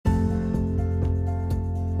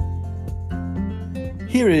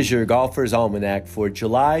Here is your Golfer's Almanac for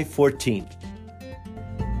July 14th.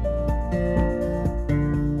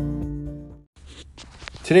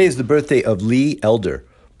 Today is the birthday of Lee Elder,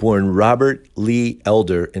 born Robert Lee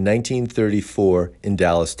Elder in 1934 in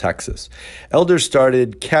Dallas, Texas. Elder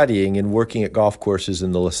started caddying and working at golf courses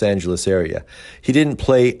in the Los Angeles area. He didn't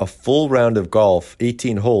play a full round of golf,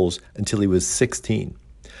 18 holes, until he was 16.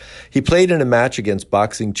 He played in a match against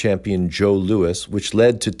boxing champion Joe Louis, which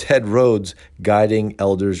led to Ted Rhodes guiding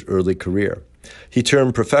Elder's early career. He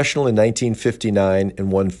turned professional in 1959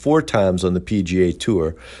 and won 4 times on the PGA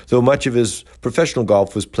Tour, though much of his professional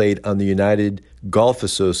golf was played on the United Golf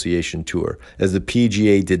Association Tour, as the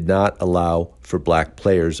PGA did not allow for black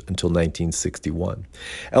players until 1961.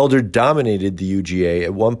 Elder dominated the UGA,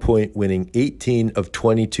 at one point winning 18 of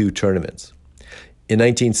 22 tournaments. In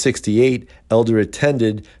 1968, Elder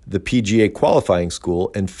attended the PGA qualifying school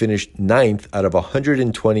and finished 9th out of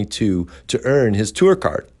 122 to earn his tour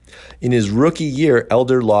card. In his rookie year,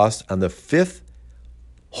 Elder lost on the 5th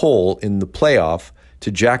hole in the playoff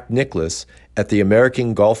to Jack Nicklaus at the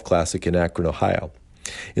American Golf Classic in Akron, Ohio.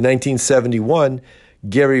 In 1971,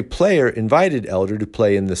 Gary Player invited Elder to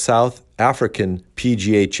play in the South African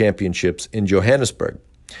PGA Championships in Johannesburg.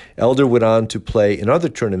 Elder went on to play in other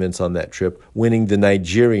tournaments on that trip, winning the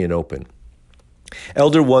Nigerian Open.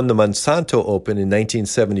 Elder won the Monsanto Open in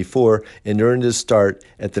 1974 and earned his start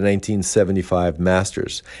at the 1975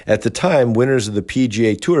 Masters. At the time, winners of the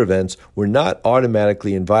PGA Tour events were not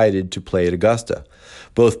automatically invited to play at Augusta.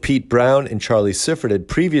 Both Pete Brown and Charlie Sifford had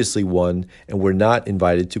previously won and were not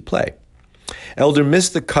invited to play. Elder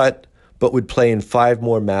missed the cut, but would play in 5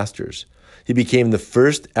 more Masters. He became the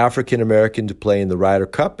first African-American to play in the Ryder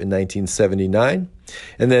Cup in 1979,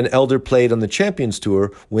 and then Elder played on the Champions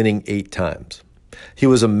Tour, winning 8 times. He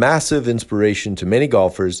was a massive inspiration to many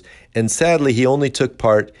golfers, and sadly, he only took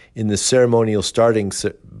part in the ceremonial starting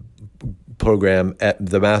program at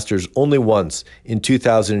the Masters only once in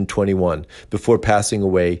 2021, before passing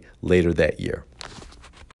away later that year.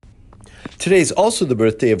 Today is also the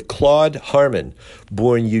birthday of Claude Harmon,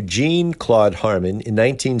 born Eugene Claude Harmon in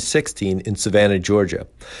 1916 in Savannah, Georgia.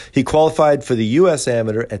 He qualified for the U.S.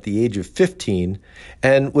 Amateur at the age of 15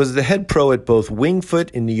 and was the head pro at both Wingfoot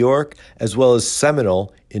in New York as well as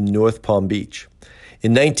Seminole in North Palm Beach.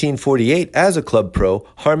 In 1948, as a club pro,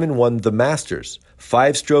 Harmon won the Masters,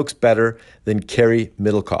 5 strokes better than Kerry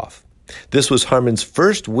Middlecoff. This was Harmon's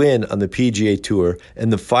first win on the PGA Tour,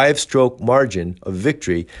 and the 5-stroke margin of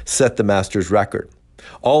victory set the Masters record.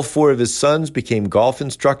 All 4 of his sons became golf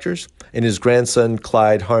instructors, and his grandson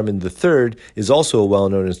Clyde Harmon III is also a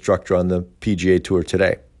well-known instructor on the PGA Tour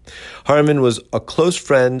today. Harmon was a close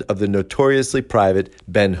friend of the notoriously private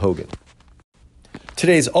Ben Hogan.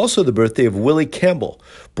 Today is also the birthday of Willie Campbell,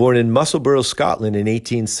 born in Musselburgh, Scotland in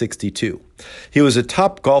 1862. He was a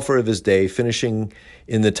top golfer of his day, finishing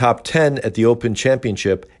in the top 10 at the Open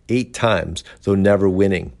Championship 8 times, though never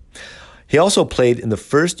winning. He also played in the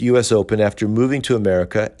first U.S. Open after moving to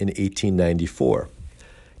America in 1894.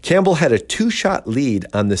 Campbell had a 2-shot lead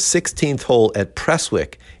on the 16th hole at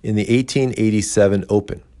Prestwick in the 1887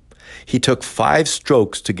 Open. He took 5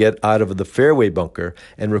 strokes to get out of the fairway bunker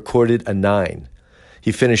and recorded a 9.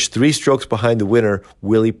 He finished 3 strokes behind the winner,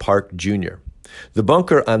 Willie Park Jr. The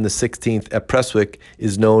bunker on the 16th at Prestwick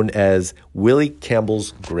is known as Willie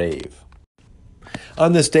Campbell's Grave.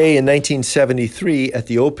 On this day in 1973, at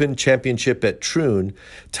the Open Championship at Troon,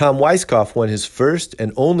 Tom Weiskopf won his first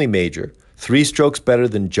and only major, 3 strokes better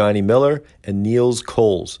than Johnny Miller and Niels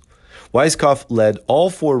Coles. Weiskopf led all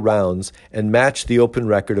 4 rounds and matched the Open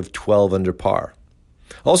record of 12 under par.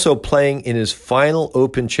 Also playing in his final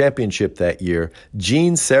Open Championship that year,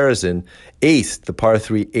 Gene Sarazen aced the par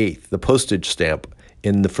 3 8th, the postage stamp,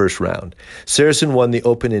 in the first round. Sarazen won the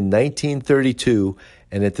Open in 1932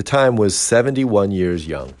 and at the time was 71 years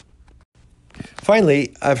young.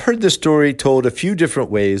 Finally, I've heard this story told a few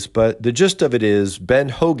different ways, but the gist of it is Ben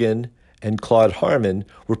Hogan and Claude Harmon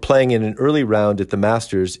were playing in an early round at the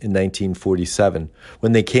Masters in 1947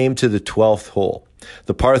 when they came to the 12th hole,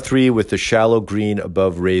 the par 3 with the shallow green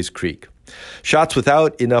above Rays Creek. Shots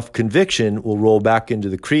without enough conviction will roll back into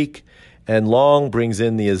the creek, and Long brings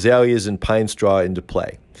in the azaleas and pine straw into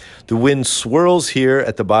play. The wind swirls here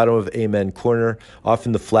at the bottom of Amen Corner.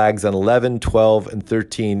 Often the flags on 11, 12, and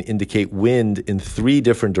 13 indicate wind in 3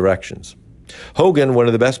 different directions. Hogan, one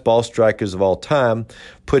of the best ball strikers of all time,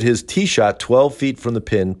 put his tee shot 12 feet from the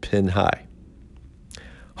pin high.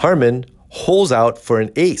 Harmon holes out for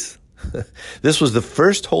an ace. This was the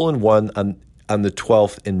first hole-in-one on the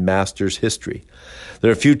 12th in Masters history. There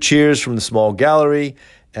are a few cheers from the small gallery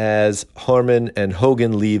as Harmon and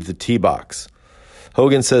Hogan leave the tee box.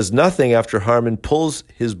 Hogan says nothing after Harmon pulls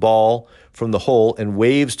his ball from the hole and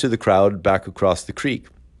waves to the crowd back across the creek.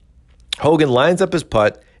 Hogan lines up his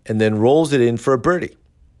putt and then rolls it in for a birdie.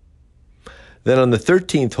 Then on the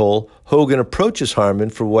 13th hole, Hogan approaches Harmon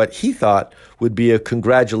for what he thought would be a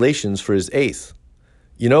congratulations for his eighth.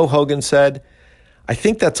 You know, Hogan said, I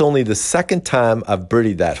think that's only the second time I've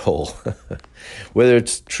birdied that hole. Whether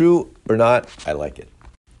it's true or not, I like it.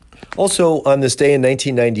 Also, on this day in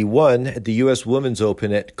 1991, at the U.S. Women's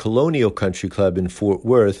Open at Colonial Country Club in Fort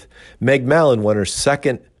Worth, Meg Mallon won her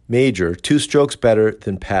second major, 2 strokes better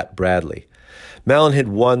than Pat Bradley. Mallon had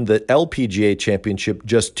won the LPGA championship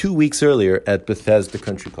just 2 weeks earlier at Bethesda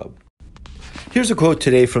Country Club. Here's a quote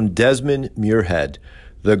today from Desmond Muirhead,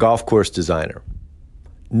 the golf course designer.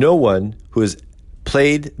 No one who has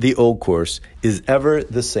played the old course is ever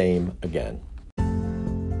the same again.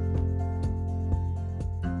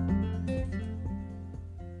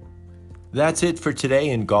 That's it for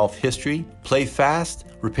today in golf history. Play fast,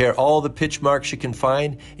 repair all the pitch marks you can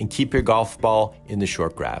find, and keep your golf ball in the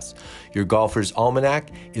short grass. Your Golfer's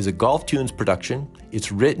Almanac is a Golf Tunes production.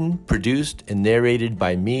 It's written, produced, and narrated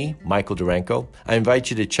by me, Michael Duranko. I invite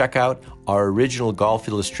you to check out our original golf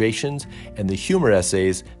illustrations and the humor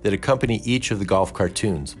essays that accompany each of the golf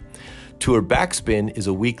cartoons. Tour Backspin is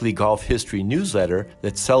a weekly golf history newsletter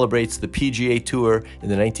that celebrates the PGA Tour in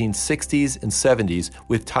the 1960s and 70s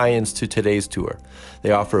with tie-ins to today's tour.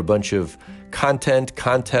 They offer a bunch of content,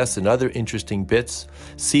 contests, and other interesting bits.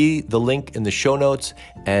 See the link in the show notes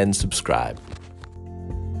and subscribe.